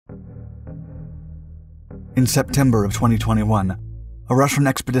In September of 2021, a Russian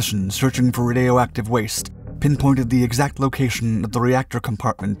expedition searching for radioactive waste pinpointed the exact location of the reactor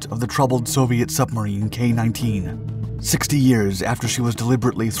compartment of the troubled Soviet submarine K-19, 60 years after she was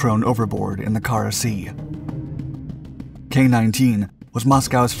deliberately thrown overboard in the Kara Sea. K-19 was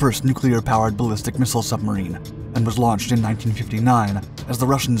Moscow's first nuclear-powered ballistic missile submarine and was launched in 1959 as the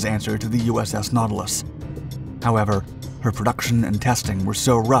Russians' answer to the USS Nautilus. However, her production and testing were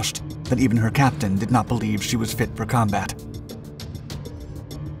so rushed that even her captain did not believe she was fit for combat.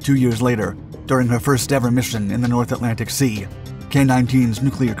 2 years later, during her first ever mission in the North Atlantic Sea, K-19's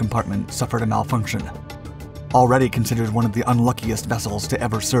nuclear compartment suffered a malfunction. Already considered one of the unluckiest vessels to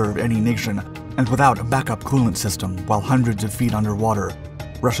ever serve any nation, and without a backup coolant system while hundreds of feet underwater,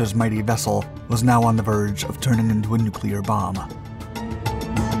 Russia's mighty vessel was now on the verge of turning into a nuclear bomb.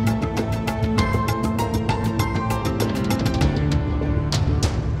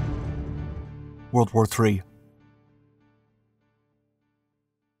 World War III.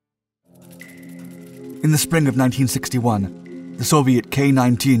 In the spring of 1961, the Soviet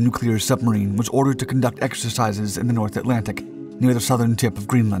K-19 nuclear submarine was ordered to conduct exercises in the North Atlantic, near the southern tip of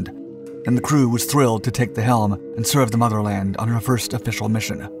Greenland, and the crew was thrilled to take the helm and serve the motherland on her first official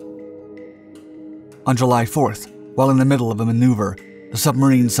mission. On July 4th, while in the middle of a maneuver, the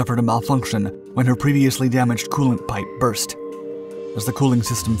submarine suffered a malfunction when her previously damaged coolant pipe burst. As the cooling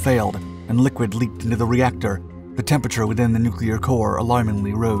system failed and liquid leaked into the reactor, the temperature within the nuclear core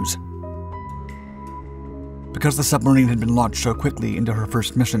alarmingly rose. Because the submarine had been launched so quickly into her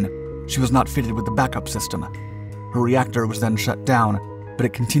first mission, she was not fitted with the backup system. Her reactor was then shut down, but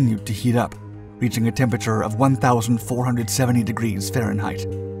it continued to heat up, reaching a temperature of 1,470 degrees Fahrenheit.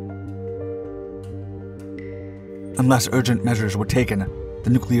 Unless urgent measures were taken, the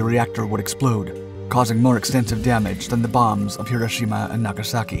nuclear reactor would explode, causing more extensive damage than the bombs of Hiroshima and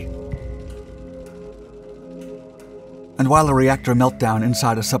Nagasaki. And while a reactor meltdown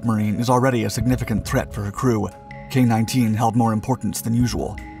inside a submarine is already a significant threat for her crew, K-19 held more importance than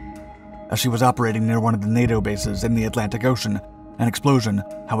usual. As she was operating near one of the NATO bases in the Atlantic Ocean, an explosion,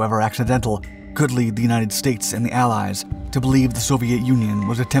 however accidental, could lead the United States and the Allies to believe the Soviet Union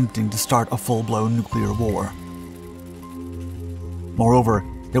was attempting to start a full-blown nuclear war. Moreover,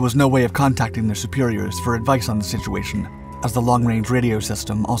 there was no way of contacting their superiors for advice on the situation, as the long-range radio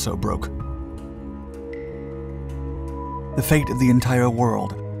system also broke. The fate of the entire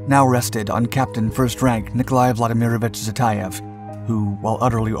world now rested on Captain First Rank Nikolai Vladimirovich Zhetayev, who, while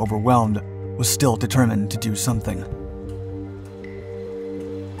utterly overwhelmed, was still determined to do something.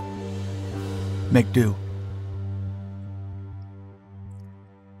 Make do.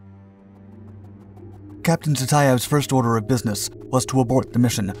 Captain Zhetayev's first order of business was to abort the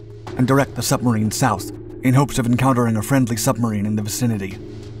mission and direct the submarine south in hopes of encountering a friendly submarine in the vicinity.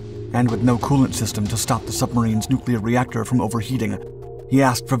 And with no coolant system to stop the submarine's nuclear reactor from overheating, he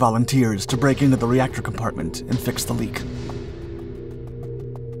asked for volunteers to break into the reactor compartment and fix the leak.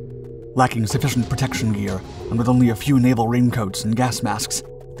 Lacking sufficient protection gear, and with only a few naval raincoats and gas masks,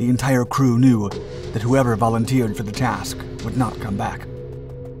 the entire crew knew that whoever volunteered for the task would not come back.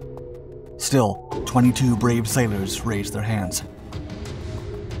 Still, 22 brave sailors raised their hands.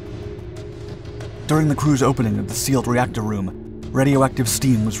 During the crew's opening of the sealed reactor room, radioactive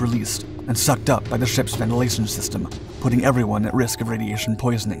steam was released and sucked up by the ship's ventilation system, putting everyone at risk of radiation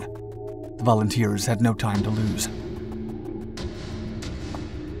poisoning. The volunteers had no time to lose.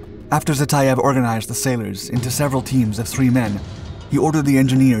 After Zhetayev organized the sailors into several teams of 3 men, he ordered the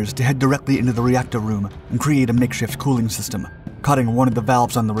engineers to head directly into the reactor room and create a makeshift cooling system, cutting one of the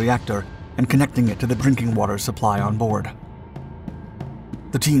valves on the reactor and connecting it to the drinking water supply on board.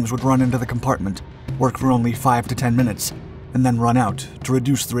 The teams would run into the compartment, work for only 5 to 10 minutes, and then run out to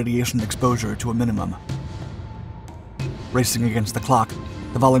reduce the radiation exposure to a minimum. Racing against the clock,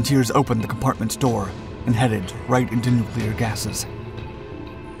 the volunteers opened the compartment's door and headed right into nuclear gases.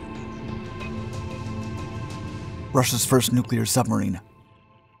 Russia's first nuclear submarine.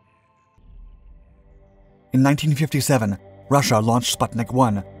 In 1957, Russia launched Sputnik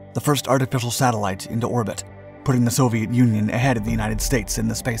 1, the first artificial satellite, into orbit, putting the Soviet Union ahead of the United States in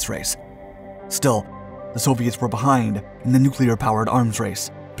the space race. Still, the Soviets were behind in the nuclear-powered arms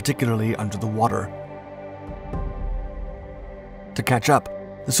race, particularly under the water. To catch up,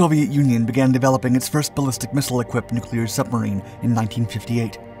 the Soviet Union began developing its first ballistic missile-equipped nuclear submarine in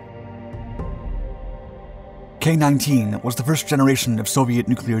 1958. K-19 was the first generation of Soviet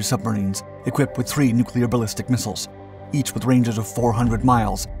nuclear submarines equipped with 3 nuclear ballistic missiles, each with ranges of 400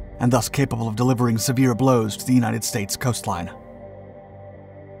 miles, and thus capable of delivering severe blows to the United States coastline.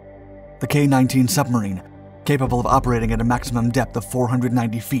 The K-19 submarine, capable of operating at a maximum depth of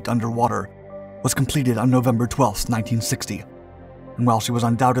 490 feet underwater, was completed on November 12, 1960, and while she was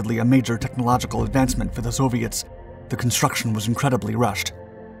undoubtedly a major technological advancement for the Soviets, the construction was incredibly rushed,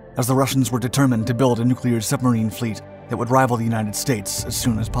 as the Russians were determined to build a nuclear submarine fleet that would rival the United States as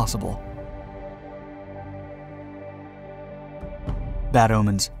soon as possible. Bad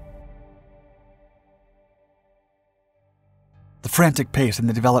omens. The frantic pace in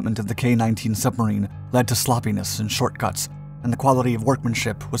the development of the K-19 submarine led to sloppiness and shortcuts, and the quality of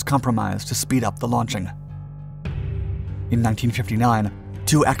workmanship was compromised to speed up the launching. In 1959,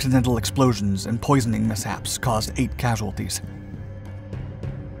 2 accidental explosions and poisoning mishaps caused 8 casualties.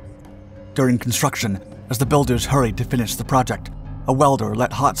 During construction, as the builders hurried to finish the project, a welder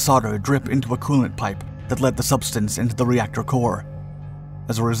let hot solder drip into a coolant pipe that led the substance into the reactor core.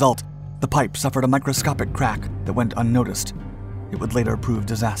 As a result, the pipe suffered a microscopic crack that went unnoticed. It would later prove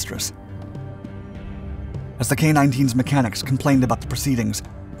disastrous. As the K-19's mechanics complained about the proceedings,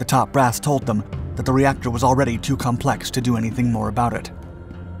 the top brass told them that the reactor was already too complex to do anything more about it.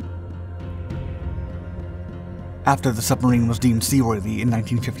 After the submarine was deemed seaworthy in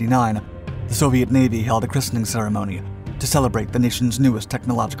 1959, the Soviet Navy held a christening ceremony to celebrate the nation's newest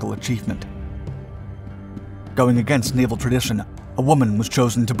technological achievement. Going against naval tradition, a woman was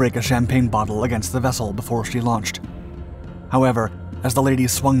chosen to break a champagne bottle against the vessel before she launched. However, as the lady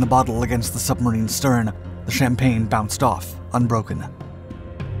swung the bottle against the submarine's stern, the champagne bounced off, unbroken.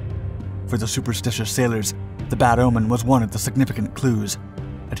 For the superstitious sailors, the bad omen was one of the significant clues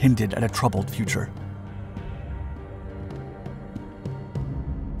that hinted at a troubled future.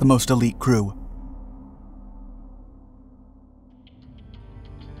 The most elite crew.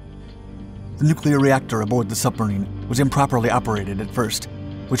 The nuclear reactor aboard the submarine was improperly operated at first,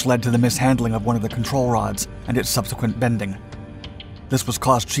 which led to the mishandling of one of the control rods and its subsequent bending. This was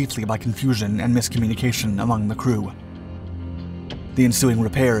caused chiefly by confusion and miscommunication among the crew. The ensuing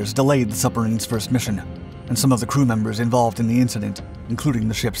repairs delayed the submarine's first mission, and some of the crew members involved in the incident, including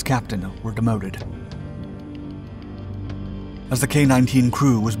the ship's captain, were demoted. As the K-19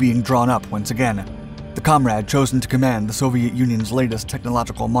 crew was being drawn up once again, the comrade chosen to command the Soviet Union's latest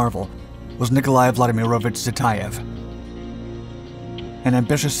technological marvel was Nikolai Vladimirovich Zhetayev. An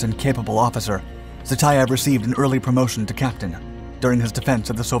ambitious and capable officer, Zhetayev received an early promotion to captain during his defense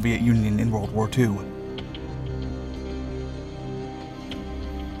of the Soviet Union in World War II.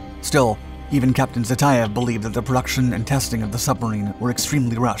 Still, even Captain Zhetayev believed that the production and testing of the submarine were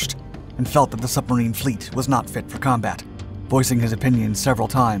extremely rushed, and felt that the submarine fleet was not fit for combat, voicing his opinions several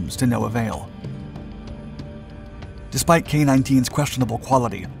times to no avail. Despite K-19's questionable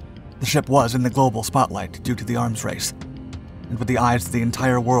quality, the ship was in the global spotlight due to the arms race, and with the eyes of the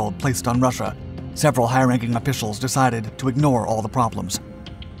entire world placed on Russia, several high-ranking officials decided to ignore all the problems.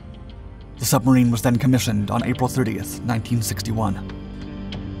 The submarine was then commissioned on April 30th, 1961.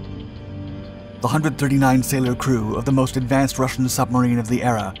 The 139-sailor crew of the most advanced Russian submarine of the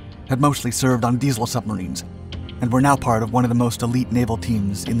era had mostly served on diesel submarines, and were now part of one of the most elite naval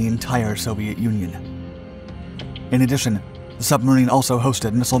teams in the entire Soviet Union. In addition, the submarine also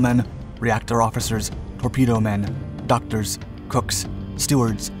hosted missile men, reactor officers, torpedo men, doctors, cooks,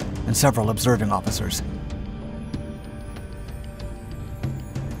 stewards, and several observing officers.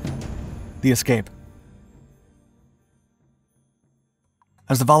 The escape.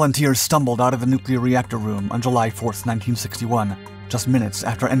 As the volunteers stumbled out of the nuclear reactor room on July 4th, 1961, just minutes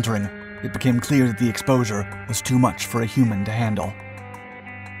after entering, it became clear that the exposure was too much for a human to handle.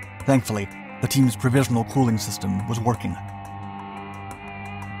 Thankfully, the team's provisional cooling system was working.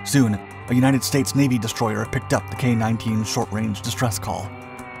 Soon, a United States Navy destroyer picked up the K-19 short-range distress call.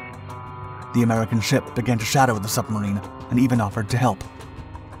 The American ship began to shadow the submarine and even offered to help.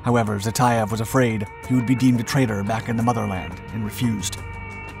 However, Zhetayev was afraid he would be deemed a traitor back in the motherland and refused.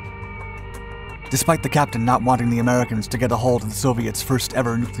 Despite the captain not wanting the Americans to get a hold of the Soviets'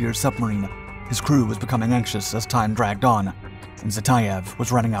 first-ever nuclear submarine, his crew was becoming anxious as time dragged on, and Zhetayev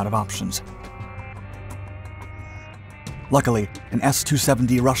was running out of options. Luckily, an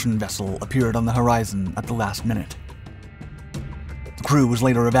S-270 Russian vessel appeared on the horizon at the last minute. The crew was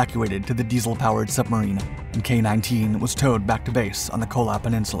later evacuated to the diesel-powered submarine, and K-19 was towed back to base on the Kola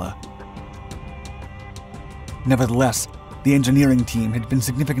Peninsula. Nevertheless, the engineering team had been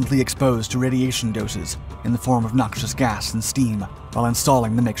significantly exposed to radiation doses in the form of noxious gas and steam while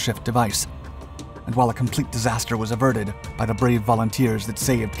installing the makeshift device. And while a complete disaster was averted by the brave volunteers that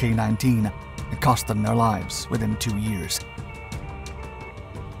saved K-19, it cost them their lives within 2 years.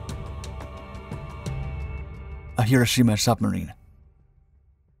 A Hiroshima submarine.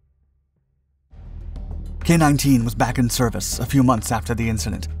 K-19 was back in service a few months after the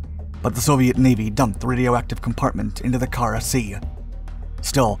incident, but the Soviet Navy dumped the radioactive compartment into the Kara Sea.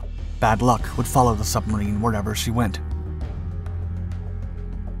 Still, bad luck would follow the submarine wherever she went.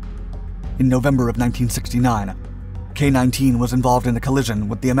 In November of 1969, K-19 was involved in a collision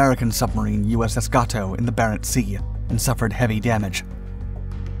with the American submarine USS Gato in the Barents Sea and suffered heavy damage.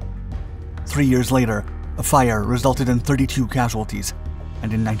 3 years later, a fire resulted in 32 casualties,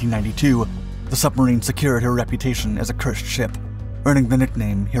 and in 1992, the submarine secured her reputation as a cursed ship, earning the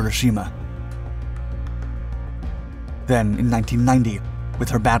nickname Hiroshima. Then, in 1990, with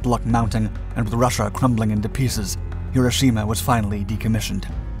her bad luck mounting and with Russia crumbling into pieces, Hiroshima was finally decommissioned.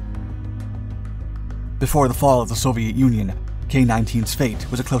 Before the fall of the Soviet Union, K-19's fate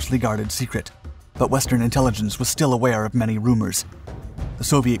was a closely guarded secret, but Western intelligence was still aware of many rumors. The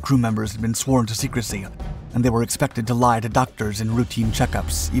Soviet crew members had been sworn to secrecy, and they were expected to lie to doctors in routine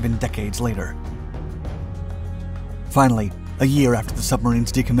checkups even decades later. Finally, a year after the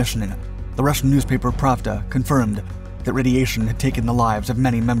submarine's decommissioning, the Russian newspaper Pravda confirmed that radiation had taken the lives of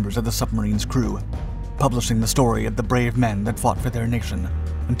many members of the submarine's crew, publishing the story of the brave men that fought for their nation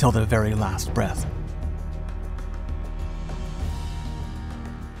until their very last breath.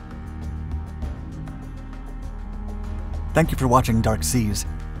 Thank you for watching Dark Seas.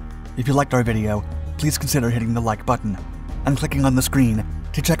 If you liked our video, please consider hitting the like button and clicking on the screen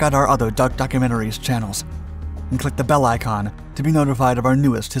to check out our other Dark Documentaries channels, and click the bell icon to be notified of our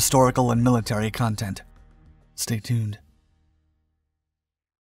newest historical and military content. Stay tuned.